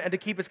fear Him and to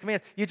keep His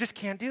commands. You just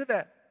can't do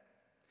that.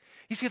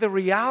 You see, the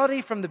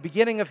reality from the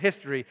beginning of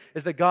history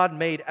is that God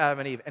made Adam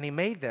and Eve, and He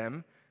made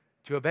them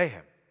to obey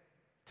Him,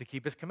 to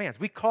keep His commands.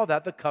 We call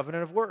that the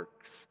covenant of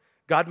works.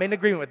 God made an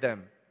agreement with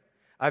them.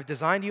 I've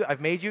designed you, I've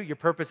made you, your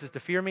purpose is to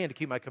fear me and to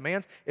keep my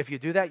commands. If you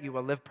do that, you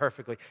will live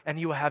perfectly, and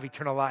you will have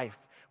eternal life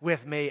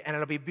with me, and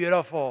it'll be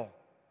beautiful.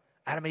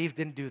 Adam and Eve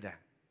didn't do that.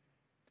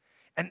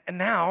 And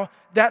now,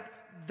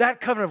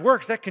 that covenant of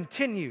works, that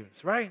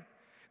continues, right?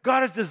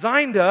 God has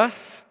designed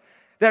us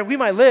that we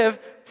might live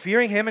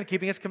fearing Him and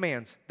keeping His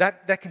commands.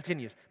 That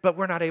continues, but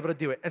we're not able to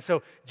do it. And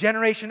so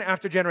generation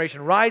after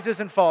generation rises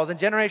and falls, and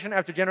generation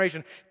after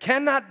generation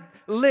cannot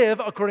live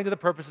according to the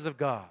purposes of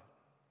God.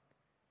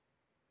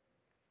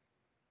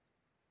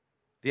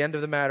 The end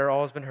of the matter,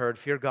 all has been heard.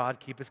 Fear God,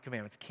 keep His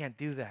commandments. Can't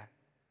do that.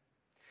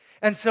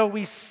 And so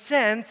we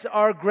sense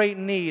our great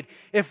need.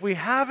 If we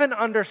haven't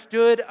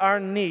understood our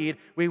need,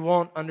 we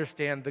won't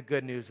understand the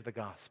good news of the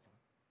gospel.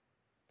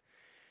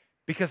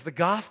 Because the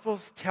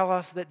Gospels tell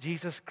us that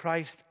Jesus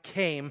Christ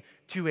came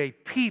to a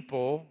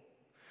people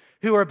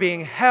who are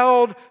being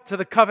held to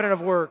the covenant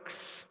of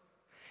works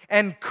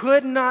and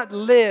could not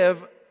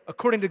live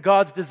according to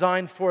God's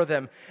design for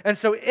them. And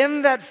so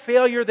in that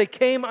failure, they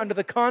came under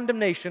the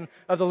condemnation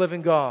of the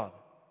living God.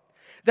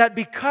 That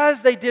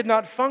because they did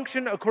not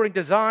function according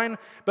to design,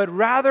 but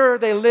rather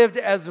they lived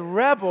as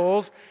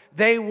rebels,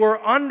 they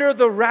were under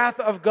the wrath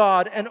of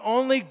God and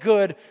only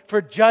good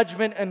for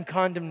judgment and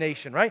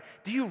condemnation, right?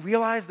 Do you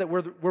realize that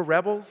we're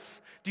rebels?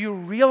 Do you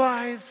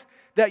realize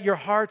that your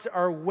hearts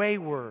are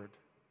wayward?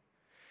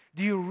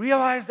 Do you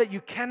realize that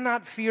you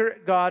cannot fear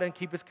God and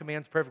keep His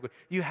commands perfectly?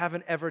 You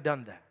haven't ever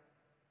done that.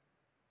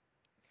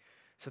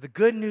 So the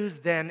good news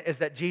then is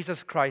that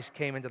Jesus Christ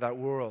came into that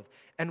world.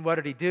 And what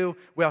did He do?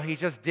 Well, He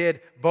just did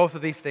both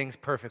of these things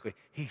perfectly.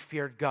 He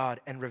feared God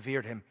and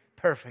revered Him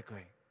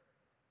perfectly.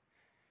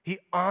 He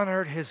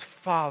honored His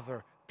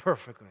Father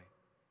perfectly.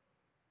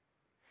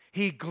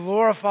 He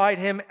glorified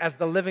Him as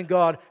the living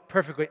God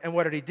perfectly. And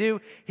what did He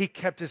do? He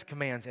kept His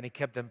commands and He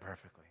kept them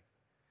perfectly.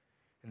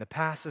 In the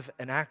passive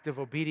and active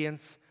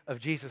obedience of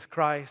Jesus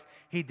Christ,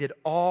 He did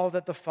all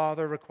that the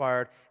Father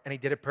required, and He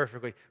did it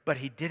perfectly. But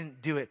He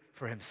didn't do it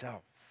for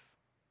Himself.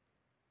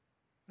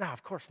 No,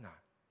 of course not.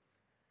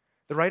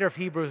 The writer of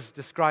Hebrews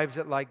describes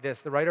it like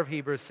this. The writer of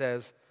Hebrews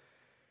says,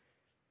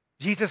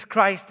 Jesus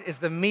Christ is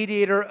the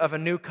mediator of a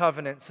new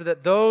covenant, so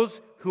that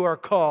those who are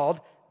called,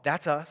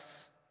 that's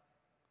us,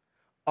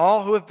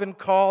 all who have been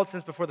called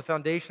since before the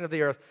foundation of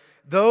the earth,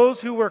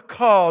 those who were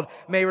called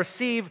may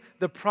receive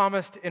the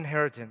promised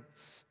inheritance.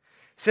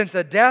 Since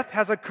a death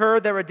has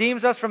occurred that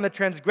redeems us from the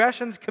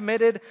transgressions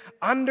committed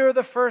under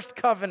the first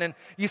covenant.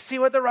 You see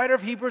what the writer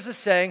of Hebrews is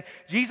saying?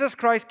 Jesus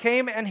Christ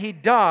came and He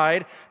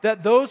died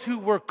that those who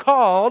were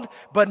called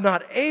but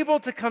not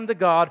able to come to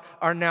God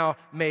are now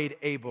made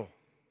able.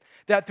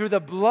 That through the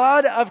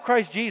blood of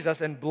Christ Jesus,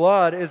 and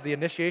blood is the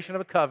initiation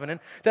of a covenant,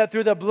 that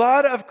through the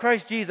blood of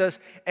Christ Jesus,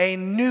 a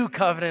new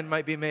covenant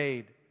might be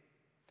made.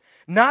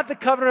 Not the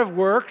covenant of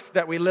works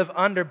that we live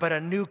under, but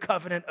a new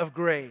covenant of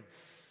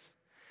grace.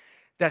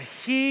 That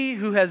He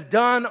who has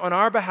done on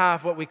our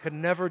behalf what we could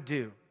never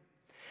do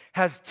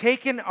has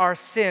taken our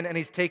sin, and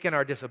He's taken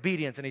our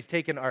disobedience, and He's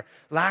taken our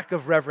lack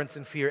of reverence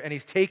and fear, and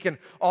He's taken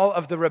all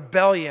of the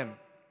rebellion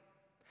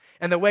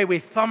and the way we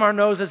thumb our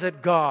noses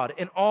at God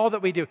in all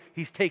that we do.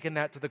 He's taken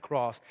that to the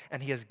cross,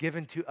 and He has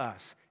given to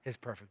us His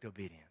perfect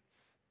obedience.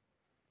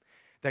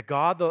 That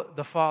God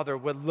the Father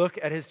would look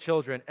at His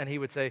children and He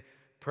would say,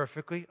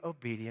 perfectly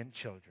obedient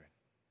children.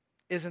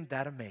 Isn't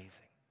that amazing?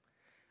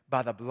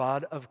 By the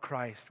blood of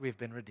Christ, we've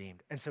been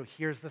redeemed. And so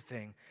here's the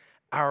thing.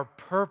 Our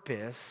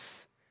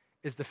purpose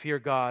is to fear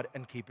God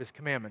and keep His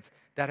commandments.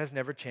 That has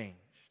never changed.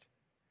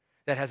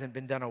 That hasn't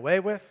been done away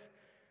with.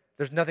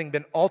 There's nothing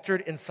been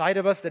altered inside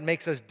of us that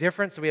makes us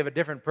different, so we have a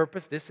different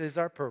purpose. This is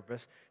our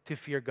purpose, to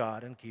fear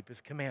God and keep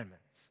His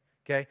commandments.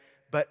 Okay?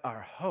 But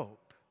our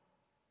hope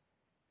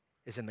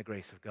is in the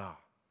grace of God.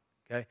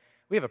 Okay?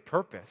 We have a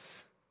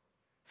purpose.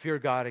 Fear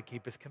God and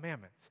keep His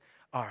commandments.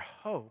 Our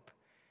hope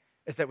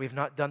is that we've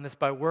not done this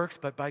by works,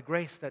 but by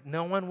grace, that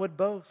no one would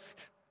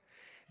boast,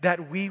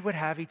 that we would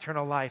have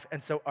eternal life.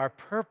 And so our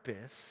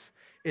purpose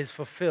is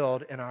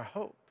fulfilled in our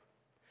hope.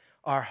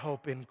 Our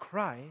hope in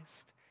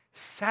Christ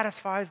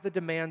satisfies the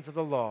demands of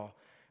the law,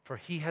 for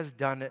He has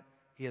done it.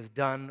 He has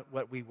done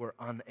what we were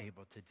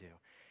unable to do.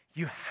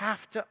 You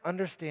have to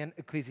understand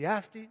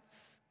Ecclesiastes.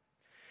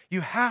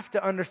 You have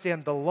to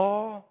understand the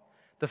law,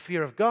 the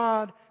fear of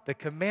God, the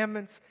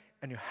commandments,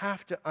 and you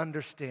have to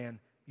understand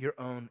your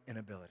own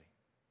inability.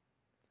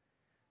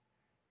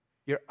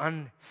 Your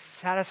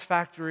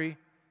unsatisfactory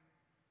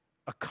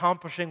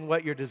accomplishing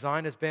what your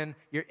design has been,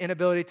 your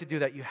inability to do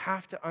that. You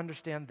have to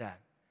understand that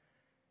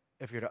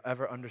if you're to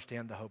ever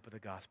understand the hope of the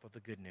gospel, the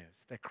good news,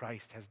 that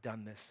Christ has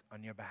done this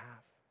on your behalf.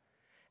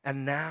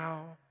 And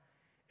now,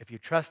 if you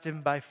trust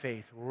Him by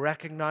faith,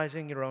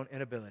 recognizing your own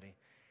inability,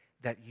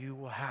 that you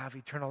will have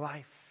eternal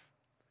life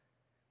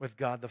with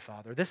God the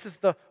Father. This is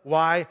the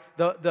why,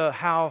 the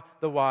how,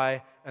 the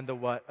why, and the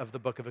what of the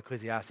book of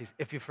Ecclesiastes.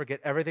 If you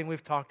forget everything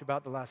we've talked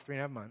about the last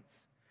 3.5 months,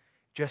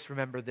 just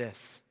remember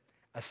this,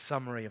 a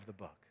summary of the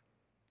book.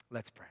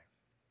 Let's pray.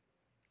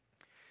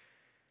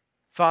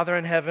 Father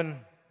in heaven,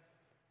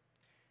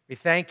 we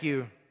thank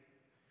You.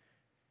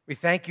 We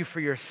thank You for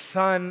Your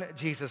Son,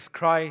 Jesus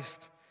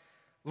Christ.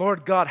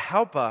 Lord God,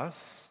 help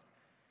us.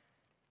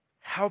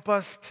 Help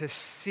us to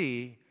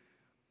see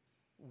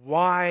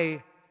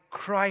why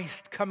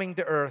Christ coming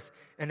to earth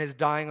and His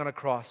dying on a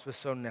cross was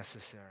so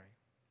necessary.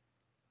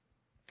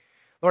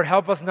 Lord,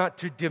 help us not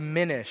to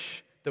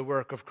diminish the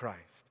work of Christ.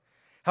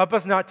 Help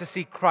us not to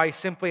see Christ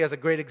simply as a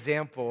great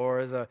example or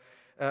as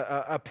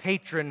a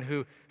patron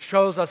who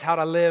shows us how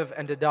to live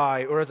and to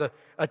die, or as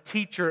a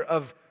teacher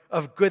of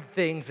good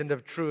things and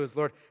of truths.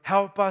 Lord,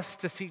 help us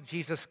to see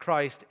Jesus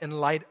Christ in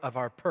light of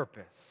our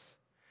purpose.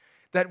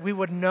 That we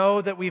would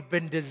know that we've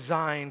been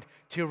designed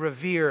to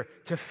revere,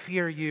 to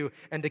fear You,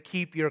 and to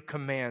keep Your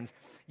commands.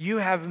 You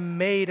have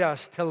made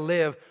us to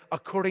live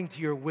according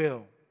to Your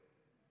will.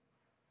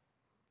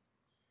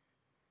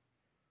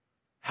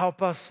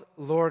 Help us,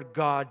 Lord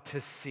God, to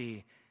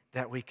see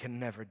that we can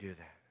never do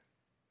that.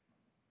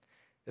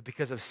 That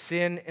because of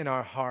sin in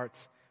our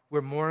hearts,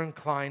 we're more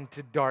inclined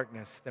to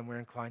darkness than we're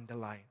inclined to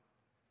light.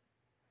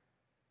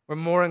 We're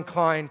more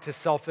inclined to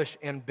selfish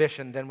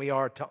ambition than we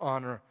are to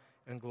honor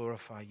and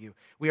glorify you.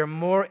 We are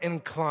more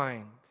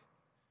inclined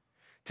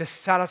to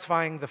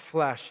satisfying the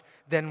flesh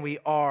than we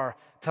are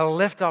to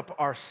lift up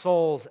our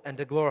souls and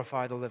to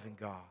glorify the living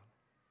God.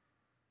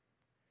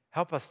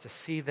 Help us to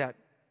see that,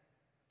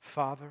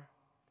 Father.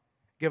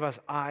 Give us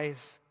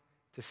eyes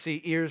to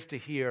see, ears to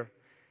hear,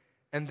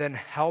 and then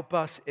help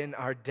us in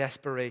our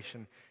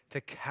desperation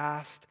to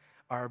cast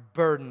our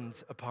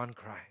burdens upon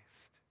Christ.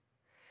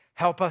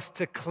 Help us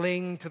to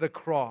cling to the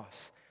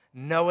cross,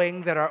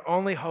 knowing that our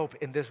only hope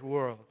in this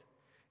world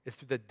is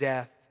through the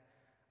death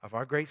of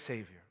our great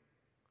Savior,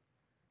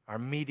 our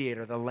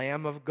mediator, the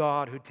Lamb of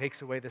God who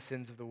takes away the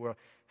sins of the world.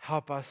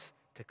 Help us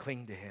to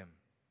cling to him.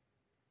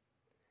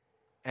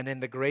 And in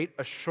the great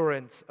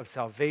assurance of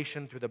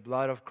salvation through the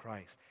blood of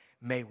Christ,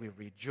 may we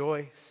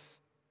rejoice.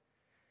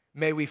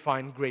 May we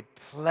find great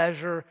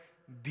pleasure,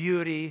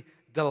 beauty,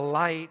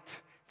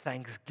 delight,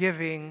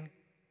 thanksgiving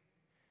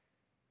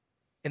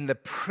in the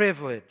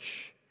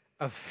privilege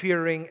of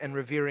fearing and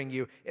revering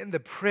you, in the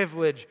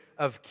privilege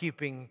of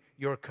keeping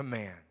your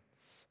commands.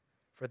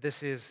 For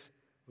this is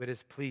what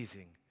is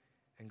pleasing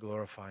and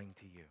glorifying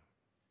to you.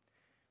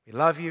 We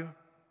love you.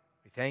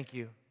 We thank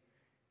you.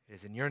 It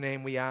is in your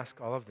name we ask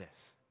all of this.